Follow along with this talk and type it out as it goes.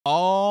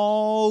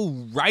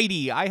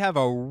Alrighty, I have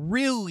a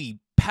really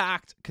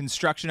packed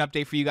construction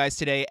update for you guys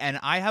today, and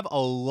I have a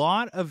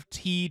lot of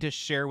tea to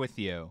share with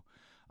you.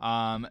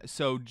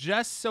 So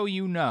just so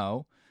you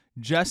know,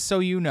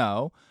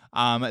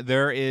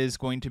 there is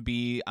going to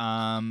be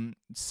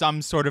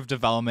some sort of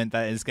development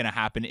that is going to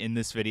happen in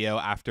this video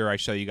after I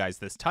show you guys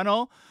this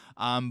tunnel.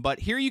 But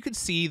here you can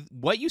see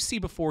what you see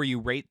before you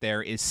right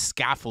there is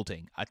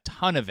scaffolding, a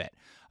ton of it.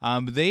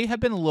 They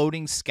have been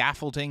loading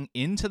scaffolding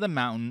into the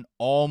mountain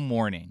all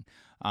morning.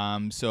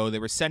 So they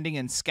were sending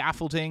in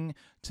scaffolding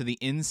to the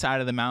inside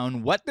of the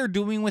mountain. What they're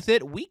doing with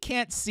it, we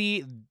can't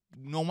see.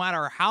 No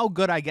matter how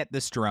good I get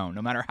this drone,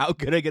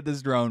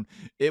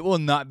 it will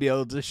not be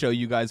able to show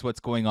you guys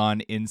what's going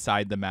on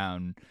inside the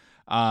mountain.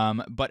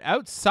 But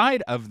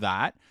outside of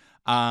that,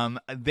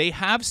 they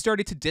have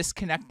started to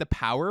disconnect the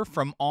power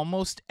from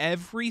almost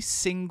every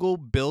single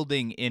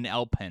building in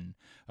Elpin.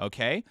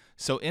 Okay,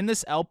 so in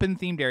this Elpin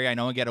themed area, I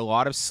know I get a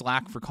lot of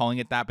slack for calling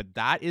it that, but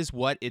that is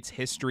what its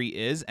history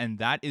is, and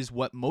that is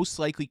what most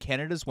likely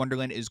Canada's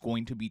Wonderland is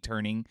going to be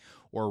turning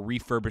or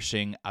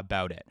refurbishing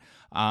about it.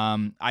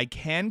 I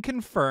can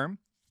confirm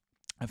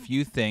a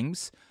few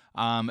things.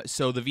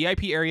 So the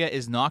VIP area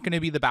is not going to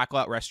be the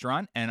backlot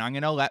restaurant, and I'm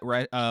going to let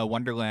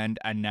Wonderland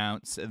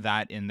announce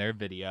that in their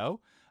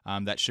video.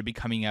 That should be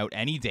coming out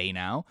any day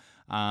now.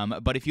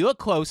 But if you look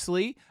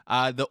closely,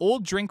 the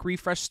old drink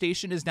refresh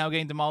station is now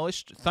getting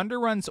demolished. Thunder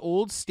Run's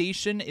old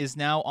station is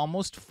now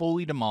almost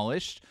fully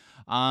demolished.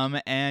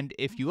 And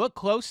if you look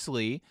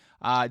closely,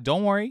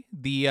 don't worry,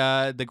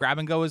 the grab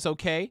and go is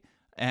okay.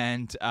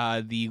 And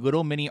the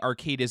little mini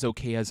arcade is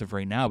okay as of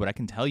right now, but I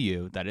can tell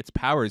you that its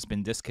power has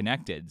been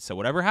disconnected. So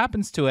whatever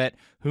happens to it,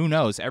 who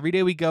knows? Every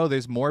day we go,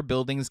 there's more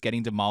buildings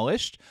getting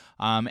demolished.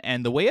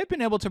 And the way I've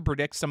been able to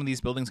predict some of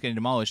these buildings getting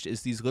demolished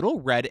is these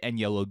little red and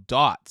yellow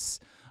dots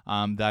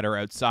that are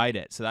outside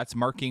it. So that's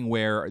marking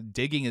where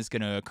digging is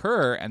going to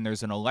occur, and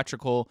there's an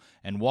electrical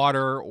and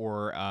water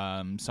or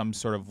some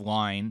sort of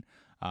line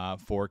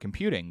for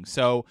computing.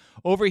 So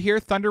over here,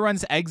 Thunder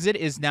Run's exit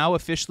is now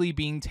officially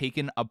being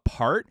taken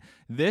apart.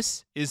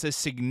 This is a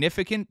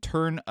significant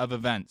turn of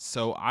events.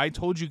 So I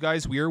told you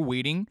guys we are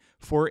waiting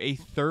for a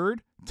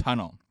third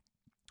tunnel.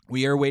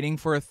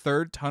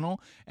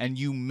 And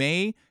you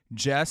may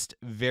just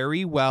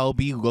very well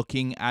be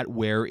looking at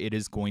where it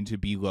is going to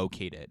be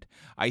located.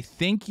 I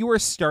think you are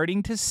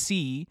starting to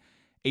see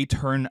a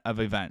turn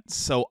of events.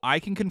 So I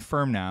can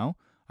confirm now,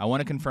 I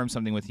want to confirm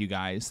something with you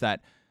guys,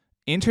 that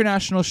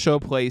International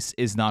Showplace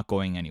is not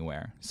going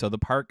anywhere. So the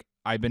park,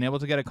 I've been able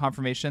to get a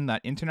confirmation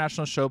that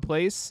International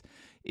Showplace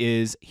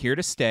is here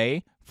to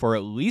stay for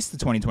at least the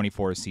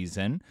 2024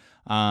 season.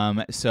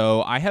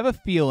 So I have a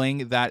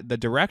feeling that the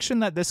direction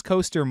that this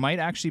coaster might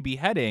actually be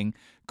heading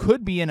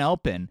could be in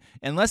Elpin,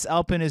 unless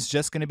Elpin is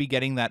just going to be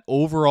getting that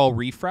overall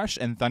refresh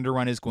and Thunder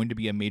Run is going to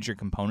be a major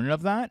component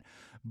of that.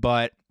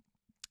 But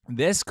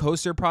this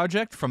coaster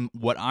project, from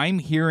what I'm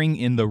hearing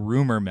in the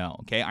rumor mill,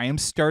 okay, I am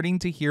starting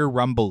to hear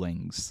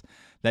rumblings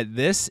that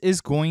this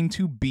is going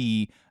to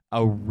be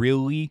a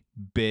really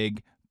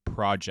big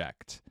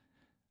project.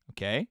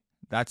 Okay,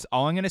 that's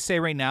all I'm going to say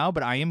right now,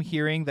 but I am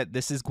hearing that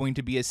this is going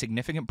to be a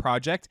significant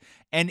project.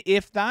 And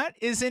if that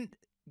isn't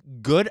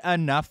good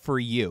enough for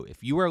you,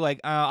 if you are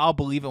like, I'll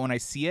believe it when I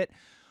see it,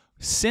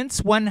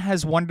 since when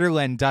has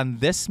Wonderland done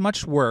this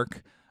much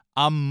work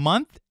a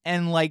month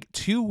and like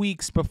 2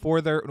 weeks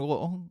before their,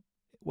 well,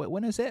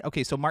 when is it?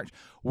 Okay, so March.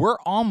 We're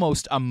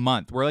almost a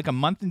month. We're like a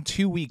month and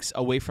 2 weeks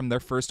away from their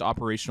first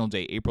operational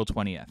day, April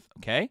 20th,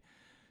 okay?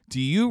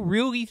 Do you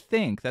really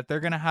think that they're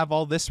going to have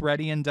all this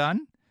ready and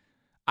done?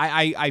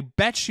 I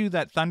bet you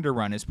that Thunder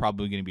Run is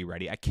probably going to be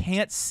ready. I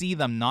can't see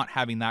them not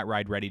having that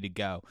ride ready to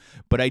go.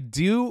 But I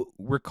do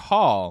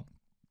recall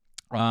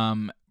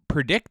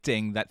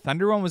predicting that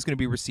Thunder Run was going to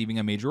be receiving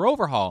a major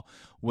overhaul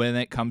when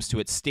it comes to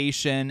its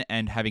station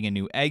and having a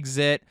new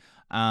exit.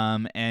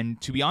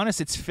 And to be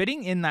honest, it's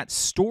fitting in that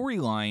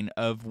storyline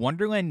of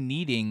Wonderland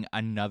needing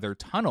another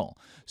tunnel.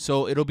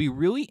 So it'll be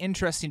really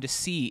interesting to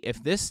see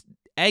if this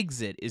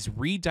exit is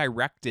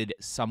redirected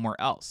somewhere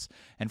else.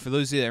 And for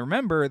those of you that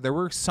remember, there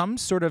were some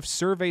sort of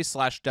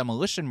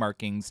survey/demolition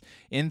markings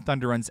in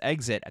Thunder Run's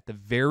exit at the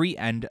very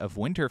end of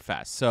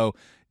Winterfest. So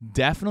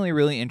definitely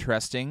really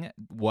interesting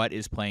what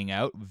is playing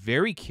out.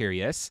 Very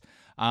curious.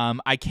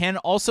 I can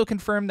also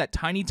confirm that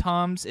Tiny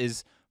Tom's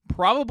is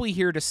probably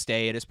here to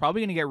stay. It is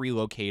probably going to get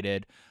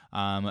relocated.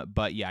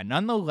 But yeah,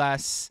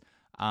 nonetheless,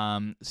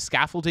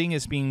 scaffolding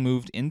is being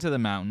moved into the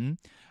mountain.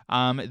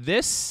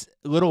 This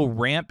little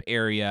ramp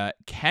area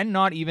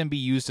cannot even be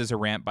used as a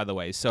ramp, by the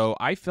way. So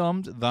I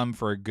filmed them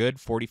for a good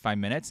 45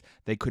 minutes.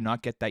 They could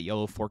not get that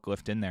yellow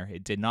forklift in there.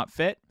 It did not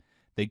fit.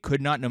 They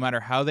could not, no matter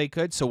how they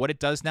could. So what it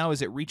does now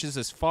is it reaches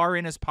as far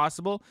in as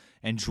possible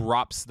and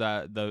drops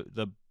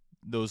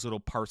those little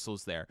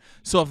parcels there.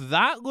 So if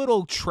that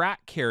little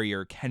track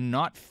carrier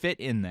cannot fit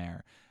in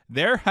there,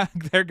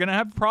 they're gonna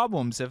have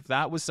problems if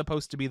that was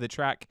supposed to be the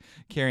track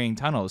carrying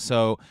tunnels.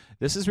 So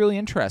this is really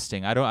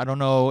interesting. I don't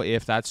know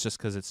if that's just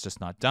because it's just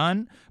not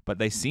done, but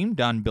they seem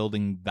done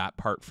building that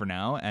part for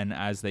now. And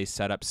as they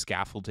set up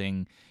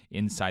scaffolding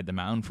inside the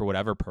mountain for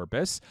whatever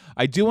purpose,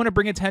 I do want to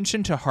bring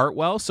attention to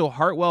Hartwell. So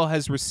Hartwell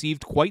has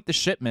received quite the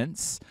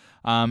shipments,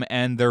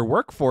 and their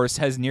workforce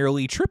has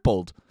nearly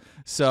tripled.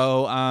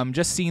 So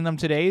just seeing them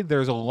today,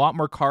 there's a lot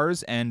more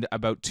cars and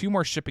about 2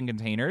 more shipping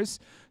containers.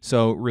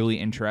 So really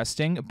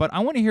interesting. But I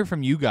want to hear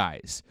from you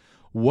guys.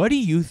 What do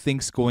you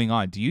think's going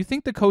on? Do you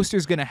think the coaster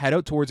is going to head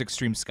out towards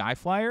Extreme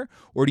Skyflyer?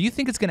 Or do you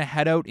think it's going to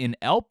head out in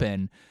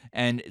Elpin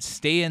and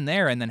stay in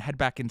there and then head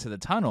back into the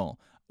tunnel?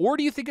 Or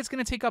do you think it's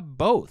going to take up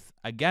both?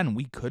 Again,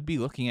 we could be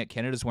looking at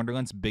Canada's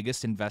Wonderland's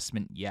biggest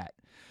investment yet.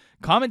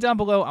 Comment down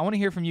below. I want to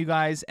hear from you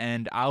guys,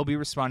 and I'll be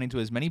responding to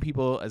as many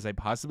people as I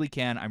possibly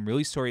can. I'm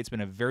really sorry. It's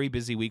been a very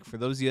busy week. For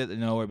those of you that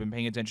know, I've been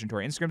paying attention to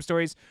our Instagram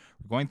stories.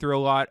 We're going through a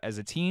lot as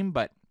a team,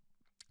 but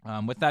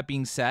with that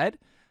being said,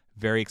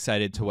 very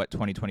excited to what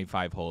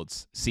 2025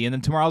 holds. See you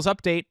in tomorrow's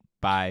update.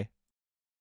 Bye.